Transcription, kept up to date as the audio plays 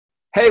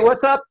Hey,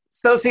 what's up,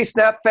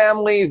 SoCSnap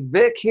family?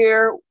 Vic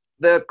here,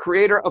 the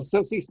creator of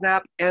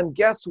SoCSnap. And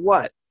guess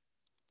what?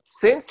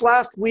 Since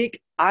last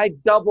week, I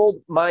doubled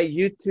my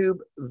YouTube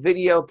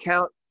video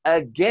count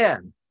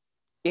again.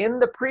 In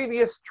the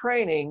previous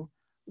training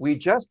we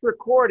just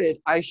recorded,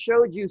 I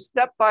showed you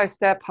step by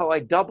step how I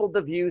doubled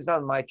the views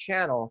on my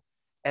channel.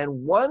 And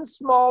one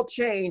small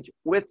change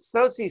with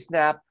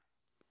SoCSnap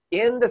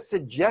in the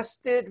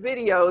suggested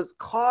videos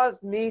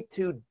caused me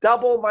to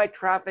double my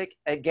traffic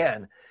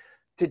again.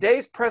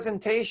 Today's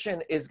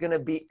presentation is going to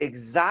be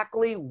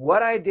exactly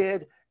what I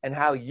did and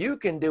how you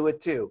can do it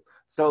too.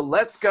 So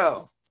let's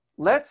go.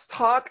 Let's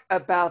talk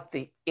about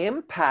the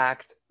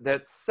impact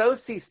that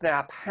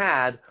SoCSnap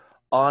had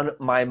on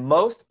my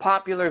most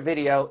popular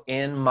video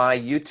in my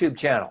YouTube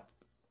channel.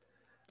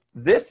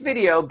 This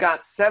video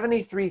got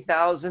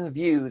 73,000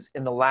 views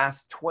in the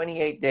last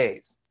 28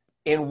 days.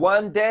 In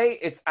one day,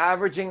 it's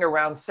averaging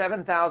around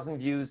 7,000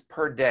 views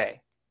per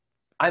day.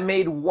 I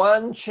made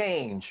one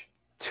change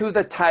to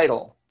the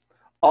title.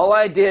 All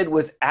I did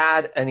was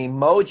add an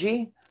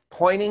emoji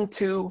pointing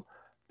to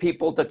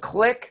people to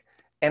click,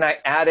 and I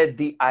added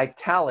the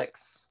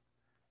italics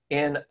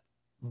in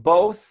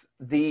both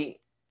the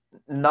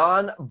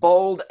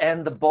non-bold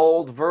and the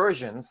bold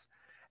versions.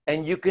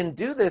 And you can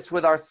do this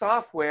with our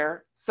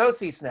software,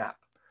 SoCSnap.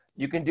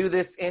 You can do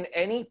this in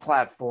any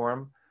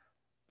platform,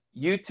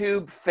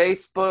 YouTube,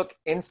 Facebook,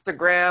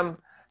 Instagram,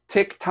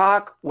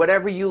 TikTok,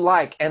 whatever you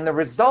like. And the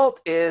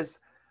result is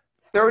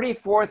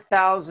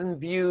 34,000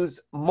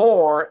 views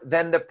more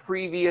than the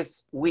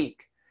previous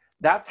week.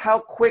 That's how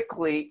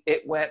quickly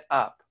it went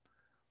up.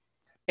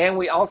 And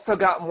we also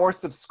got more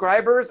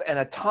subscribers and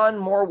a ton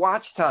more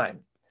watch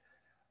time.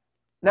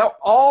 Now,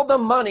 all the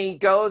money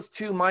goes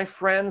to my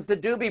friends, the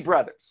Doobie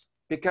Brothers,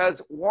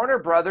 because Warner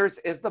Brothers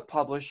is the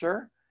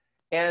publisher.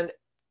 And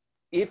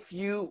if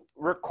you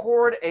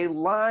record a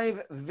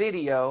live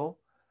video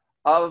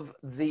of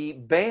the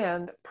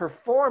band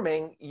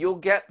performing, you'll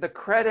get the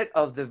credit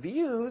of the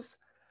views.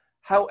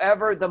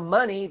 However, the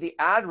money, the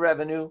ad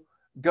revenue,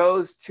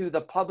 goes to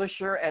the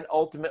publisher and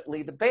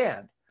ultimately the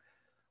band.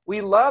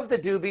 We love the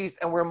Doobies,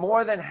 and we're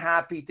more than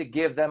happy to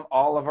give them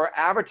all of our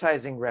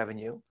advertising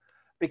revenue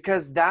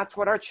because that's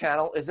what our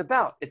channel is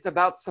about. It's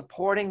about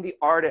supporting the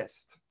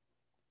artist.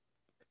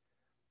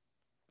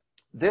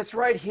 This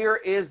right here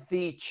is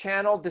the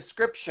channel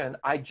description.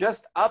 I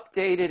just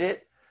updated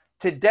it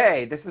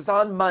today. This is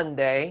on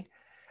Monday,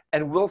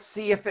 and we'll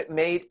see if it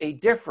made a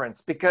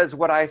difference because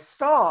what I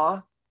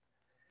saw,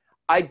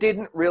 I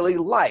didn't really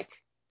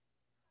like.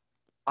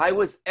 I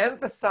was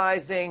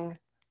emphasizing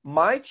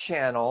my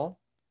channel.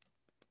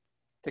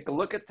 Take a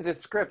look at the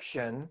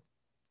description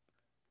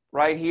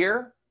right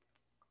here.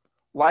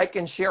 Like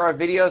and share our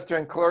videos to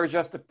encourage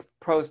us to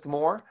post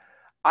more.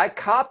 I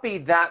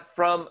copied that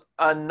from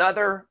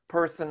another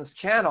person's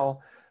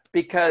channel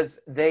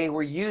because they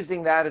were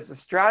using that as a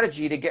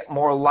strategy to get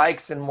more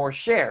likes and more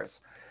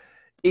shares.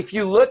 If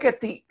you look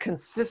at the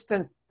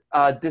consistent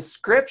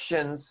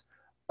descriptions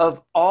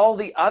of all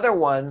the other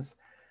ones,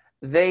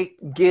 they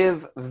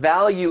give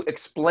value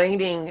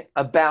explaining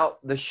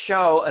about the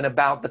show and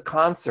about the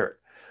concert.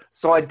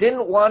 So I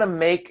didn't want to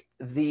make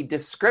the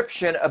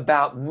description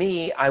about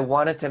me. I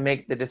wanted to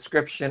make the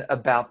description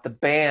about the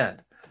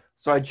band.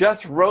 So I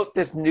just wrote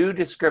this new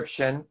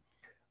description.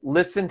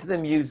 Listen to the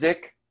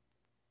music.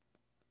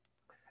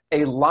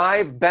 A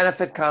live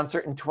benefit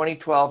concert in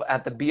 2012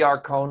 at the BR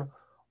Cone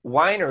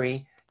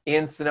Winery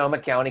in Sonoma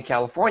County,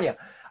 California.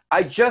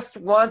 I just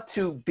want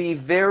to be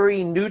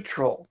very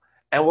neutral,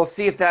 and we'll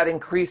see if that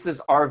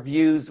increases our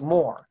views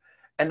more.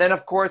 And then,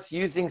 of course,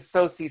 using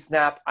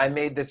SoCSnap, I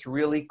made this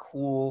really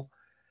cool,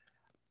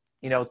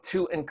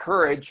 to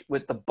encourage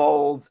with the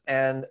bolds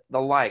and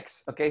the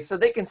likes. Okay, so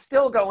they can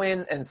still go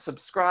in and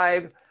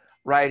subscribe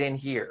right in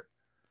here.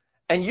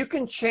 And you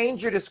can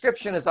change your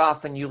description as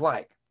often you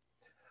like.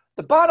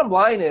 The bottom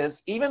line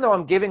is, even though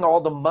I'm giving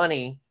all the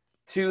money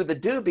to the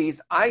Doobies,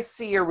 I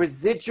see a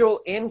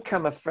residual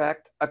income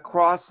effect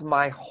across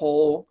my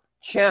whole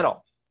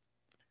channel.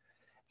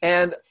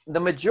 And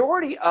the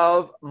majority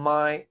of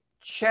my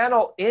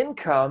channel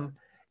income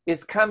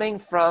is coming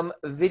from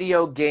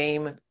video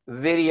game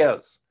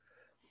videos.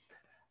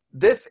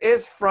 This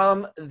is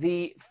from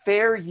the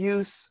fair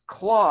use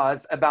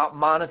clause about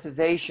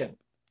monetization.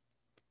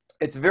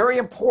 It's very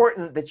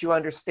important that you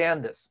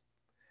understand this.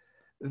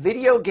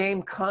 Video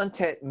game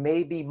content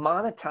may be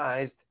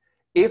monetized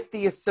if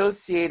the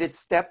associated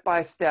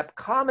step-by-step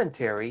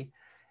commentary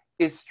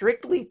is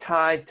strictly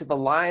tied to the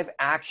live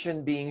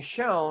action being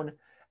shown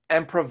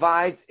and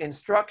provides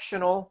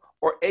instructional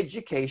or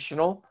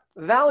educational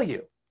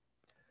value.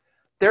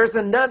 There's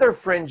another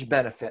fringe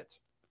benefit.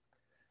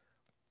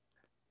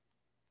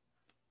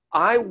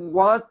 I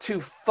want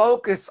to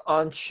focus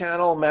on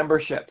channel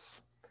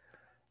memberships.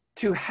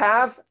 To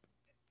have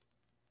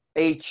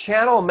a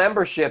channel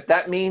membership,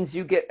 that means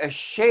you get a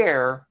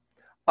share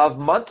of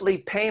monthly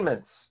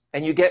payments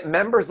and you get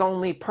members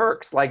only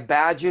perks like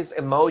badges,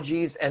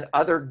 emojis, and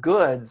other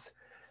goods.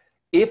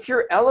 If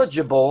you're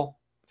eligible,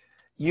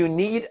 you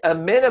need a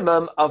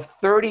minimum of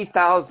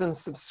 30,000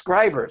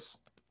 subscribers.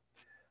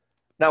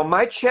 Now,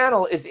 my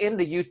channel is in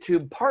the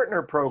YouTube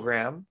Partner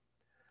Program.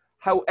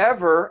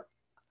 However,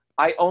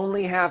 I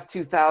only have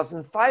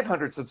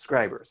 2,500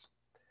 subscribers.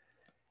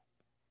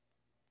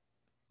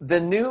 The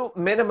new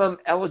minimum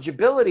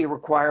eligibility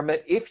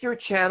requirement, if your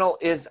channel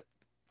is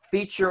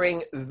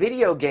featuring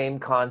video game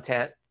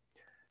content,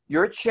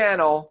 your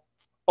channel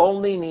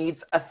only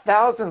needs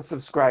 1,000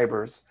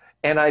 subscribers.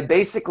 And I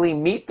basically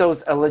meet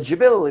those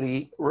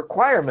eligibility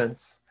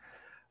requirements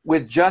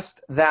with just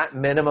that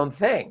minimum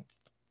thing.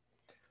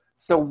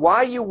 So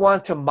why you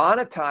want to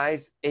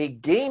monetize a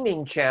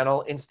gaming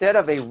channel instead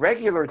of a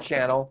regular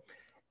channel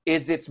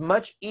is it's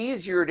much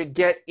easier to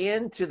get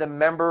into the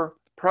member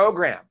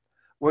program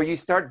where you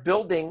start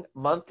building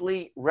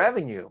monthly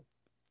revenue.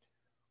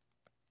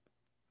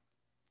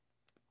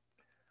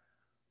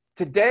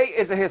 Today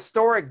is a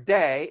historic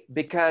day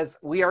because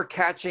we are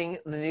catching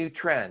the new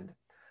trend.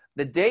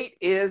 The date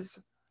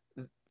is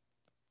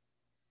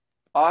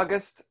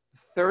August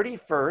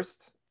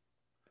 31st,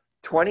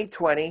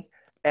 2020,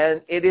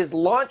 and it is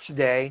launch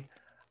day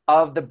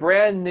of the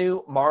brand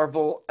new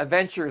Marvel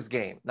Avengers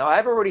game. Now,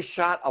 I've already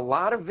shot a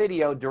lot of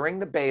video during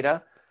the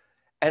beta,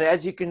 and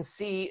as you can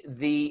see,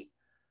 the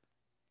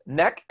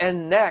neck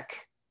and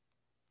neck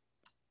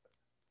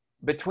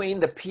between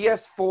the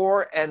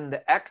PS4 and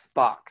the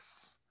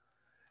Xbox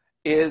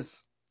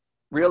is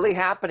really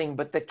happening,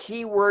 but the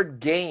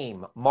keyword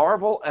game,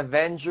 Marvel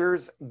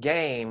Avengers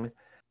game,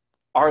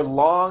 are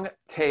long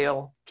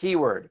tail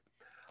keyword.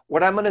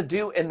 What I'm going to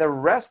do in the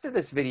rest of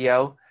this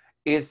video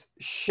is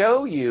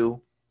show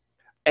you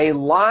a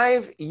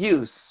live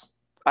use.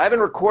 I haven't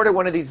recorded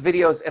one of these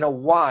videos in a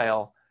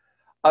while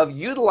of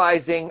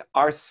utilizing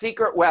our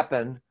secret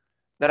weapon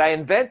that I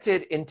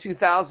invented in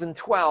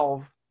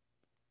 2012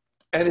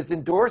 and is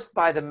endorsed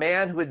by the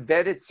man who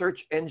invented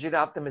search engine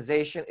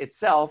optimization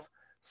itself,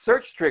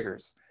 Search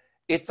Triggers.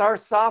 It's our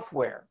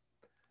software.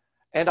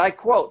 And I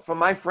quote from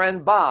my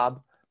friend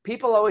Bob,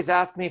 "People always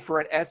ask me for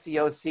an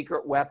SEO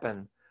secret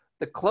weapon.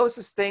 The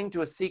closest thing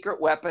to a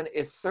secret weapon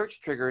is Search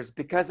Triggers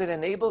because it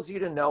enables you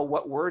to know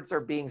what words are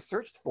being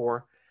searched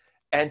for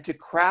and to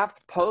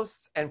craft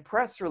posts and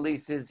press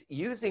releases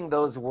using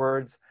those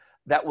words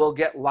that will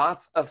get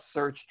lots of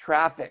search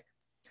traffic.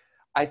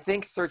 I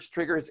think Search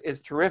Triggers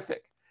is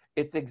terrific.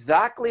 It's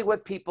exactly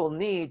what people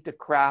need to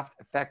craft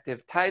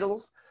effective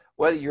titles,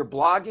 whether you're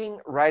blogging,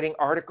 writing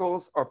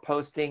articles, or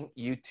posting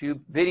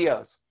YouTube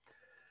videos."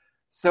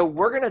 So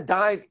we're going to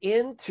dive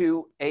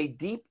into a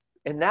deep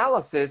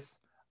analysis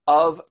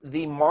of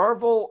the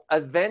Marvel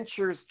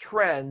Avengers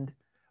trend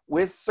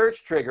with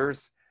search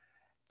triggers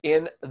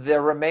in the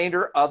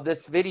remainder of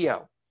this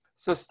video.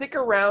 So stick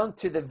around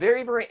to the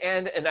very, very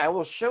end, and I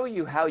will show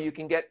you how you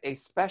can get a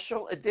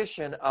special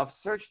edition of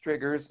Search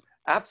Triggers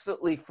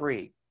absolutely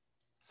free.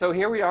 So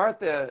here we are at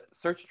the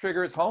Search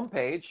Triggers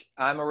homepage.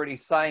 I'm already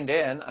signed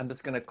in. I'm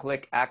just going to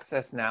click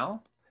Access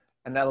Now,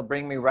 and that'll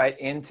bring me right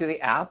into the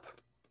app.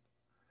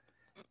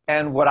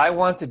 And what I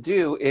want to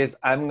do is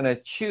I'm going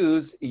to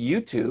choose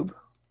YouTube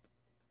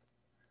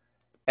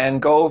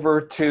and go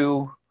over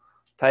to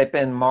type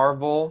in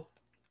Marvel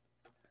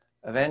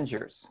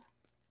Avengers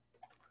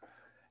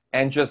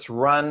and just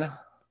run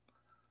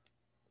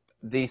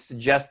the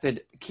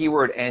suggested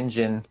keyword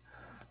engine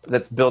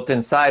that's built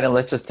inside. And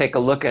let's just take a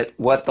look at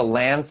what the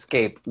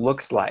landscape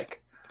looks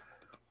like.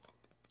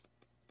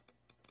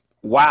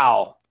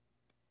 Wow,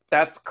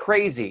 that's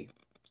crazy.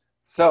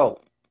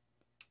 So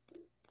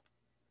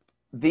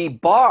the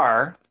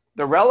bar,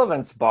 the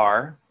relevance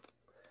bar,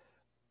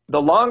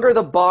 the longer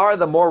the bar,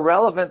 the more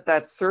relevant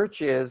that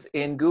search is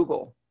in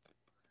Google.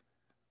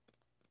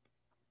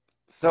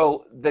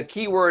 So the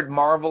keyword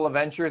Marvel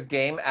Avengers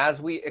game,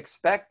 as we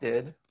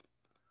expected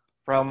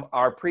from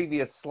our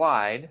previous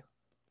slide,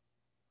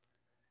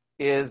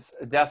 is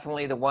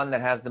definitely the one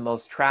that has the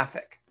most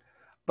traffic.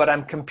 But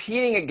I'm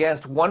competing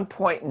against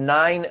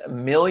 1.9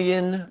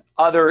 million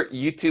other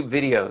YouTube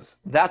videos.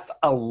 That's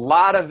a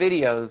lot of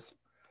videos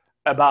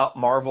about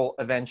Marvel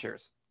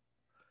Avengers.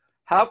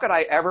 How could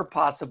I ever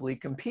possibly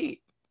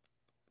compete?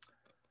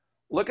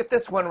 Look at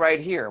this one right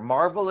here,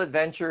 Marvel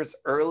Adventures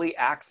Early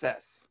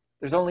Access.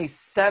 There's only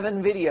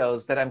 7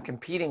 videos that I'm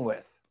competing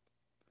with.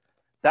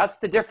 That's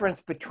the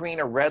difference between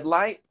a red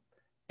light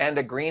and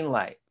a green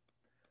light.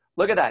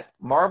 Look at that,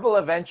 Marvel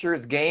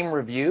Adventures Game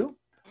Review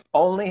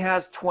only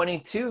has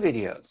 22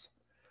 videos.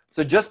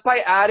 So just by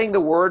adding the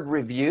word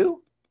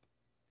review,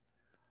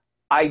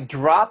 I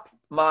drop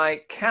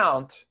my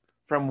count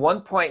from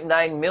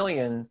 1.9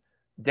 million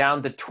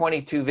down to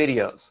 22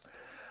 videos.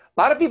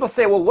 A lot of people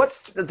say, well,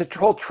 what's the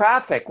whole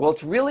traffic? Well,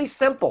 it's really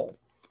simple.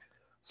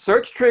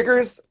 Search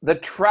triggers, the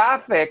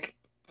traffic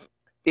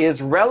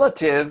is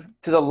relative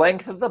to the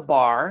length of the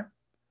bar.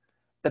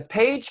 The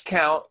page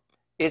count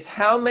is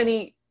how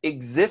many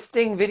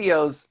existing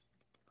videos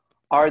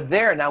are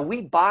there. Now,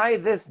 we buy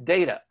this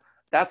data.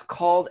 That's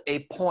called a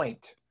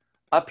point.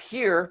 Up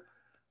here,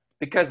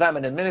 because I'm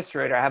an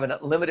administrator, I have a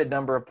limited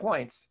number of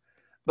points.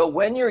 But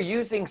when you're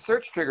using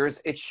search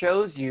triggers, it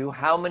shows you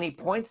how many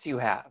points you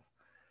have.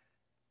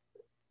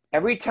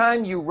 Every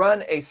time you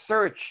run a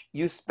search,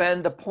 you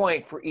spend a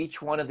point for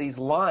each one of these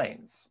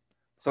lines.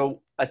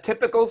 So a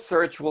typical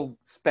search will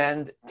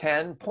spend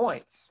 10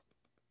 points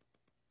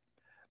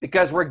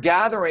because we're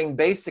gathering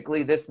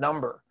basically this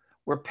number.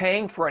 We're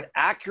paying for an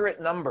accurate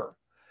number.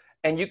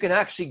 And you can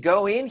actually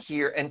go in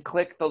here and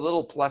click the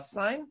little plus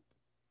sign.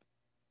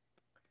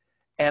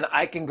 And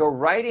I can go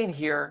right in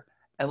here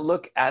and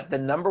look at the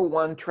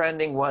 #1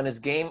 trending one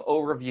is Game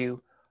Overview,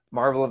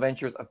 Marvel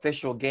Avengers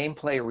official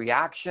gameplay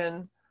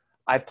reaction.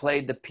 I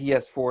played the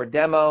PS4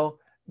 demo,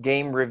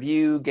 game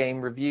review,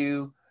 game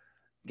review,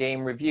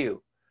 game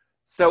review.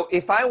 So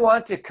if I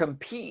want to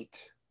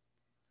compete,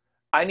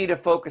 I need to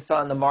focus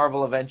on the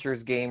Marvel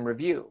Avengers game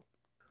review.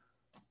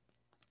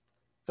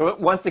 So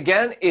once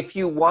again, if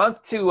you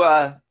want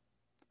to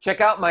check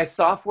out my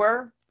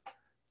software,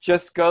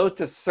 just go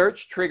to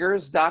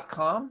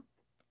searchtriggers.com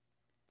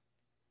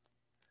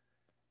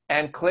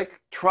and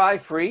click Try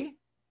Free.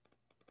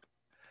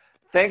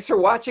 Thanks for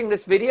watching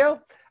this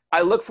video.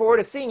 I look forward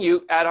to seeing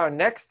you at our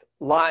next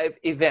live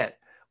event.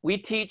 We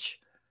teach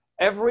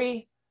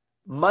every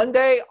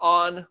Monday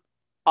on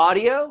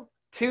audio,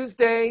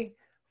 Tuesday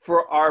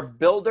for our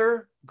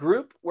builder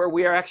group, where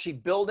we are actually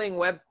building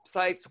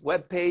websites,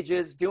 web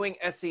pages, doing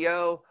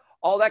SEO,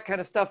 all that kind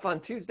of stuff on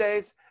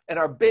Tuesdays. And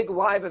our big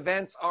live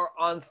events are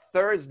on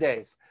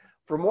Thursdays.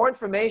 For more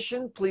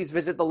information, please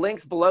visit the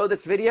links below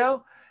this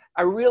video.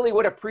 I really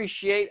would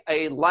appreciate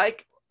a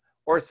like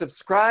or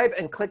subscribe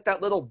and click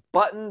that little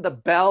button, the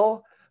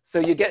bell, so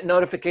you get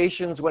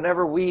notifications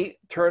whenever we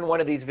turn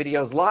one of these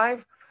videos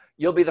live.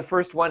 You'll be the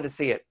first one to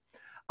see it.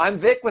 I'm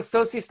Vic with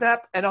SociSnap,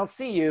 and I'll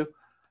see you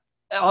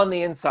on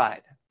the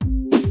inside.